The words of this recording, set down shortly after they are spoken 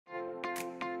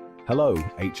Hello,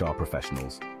 HR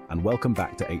professionals, and welcome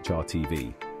back to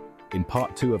HRTV. In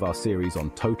part 2 of our series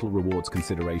on total rewards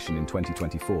consideration in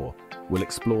 2024, we'll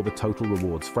explore the total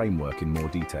rewards framework in more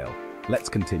detail. Let's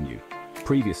continue.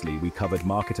 Previously, we covered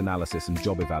market analysis and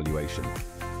job evaluation.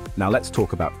 Now let's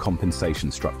talk about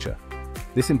compensation structure.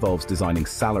 This involves designing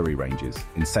salary ranges,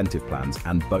 incentive plans,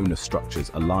 and bonus structures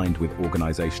aligned with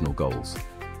organizational goals.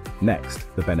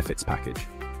 Next, the benefits package.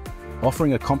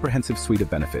 Offering a comprehensive suite of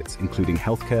benefits, including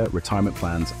healthcare, retirement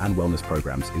plans, and wellness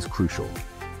programs, is crucial.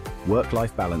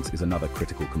 Work-life balance is another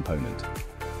critical component.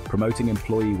 Promoting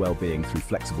employee well-being through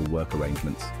flexible work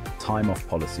arrangements, time-off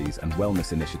policies, and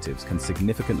wellness initiatives can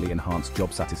significantly enhance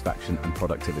job satisfaction and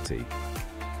productivity.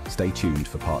 Stay tuned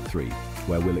for part 3,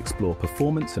 where we'll explore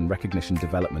performance and recognition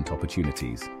development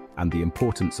opportunities and the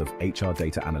importance of HR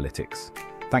data analytics.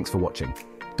 Thanks for watching.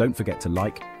 Don't forget to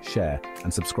like, share,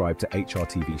 and subscribe to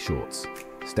HRTV Shorts.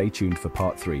 Stay tuned for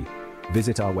part 3.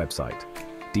 Visit our website.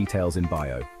 Details in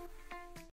bio.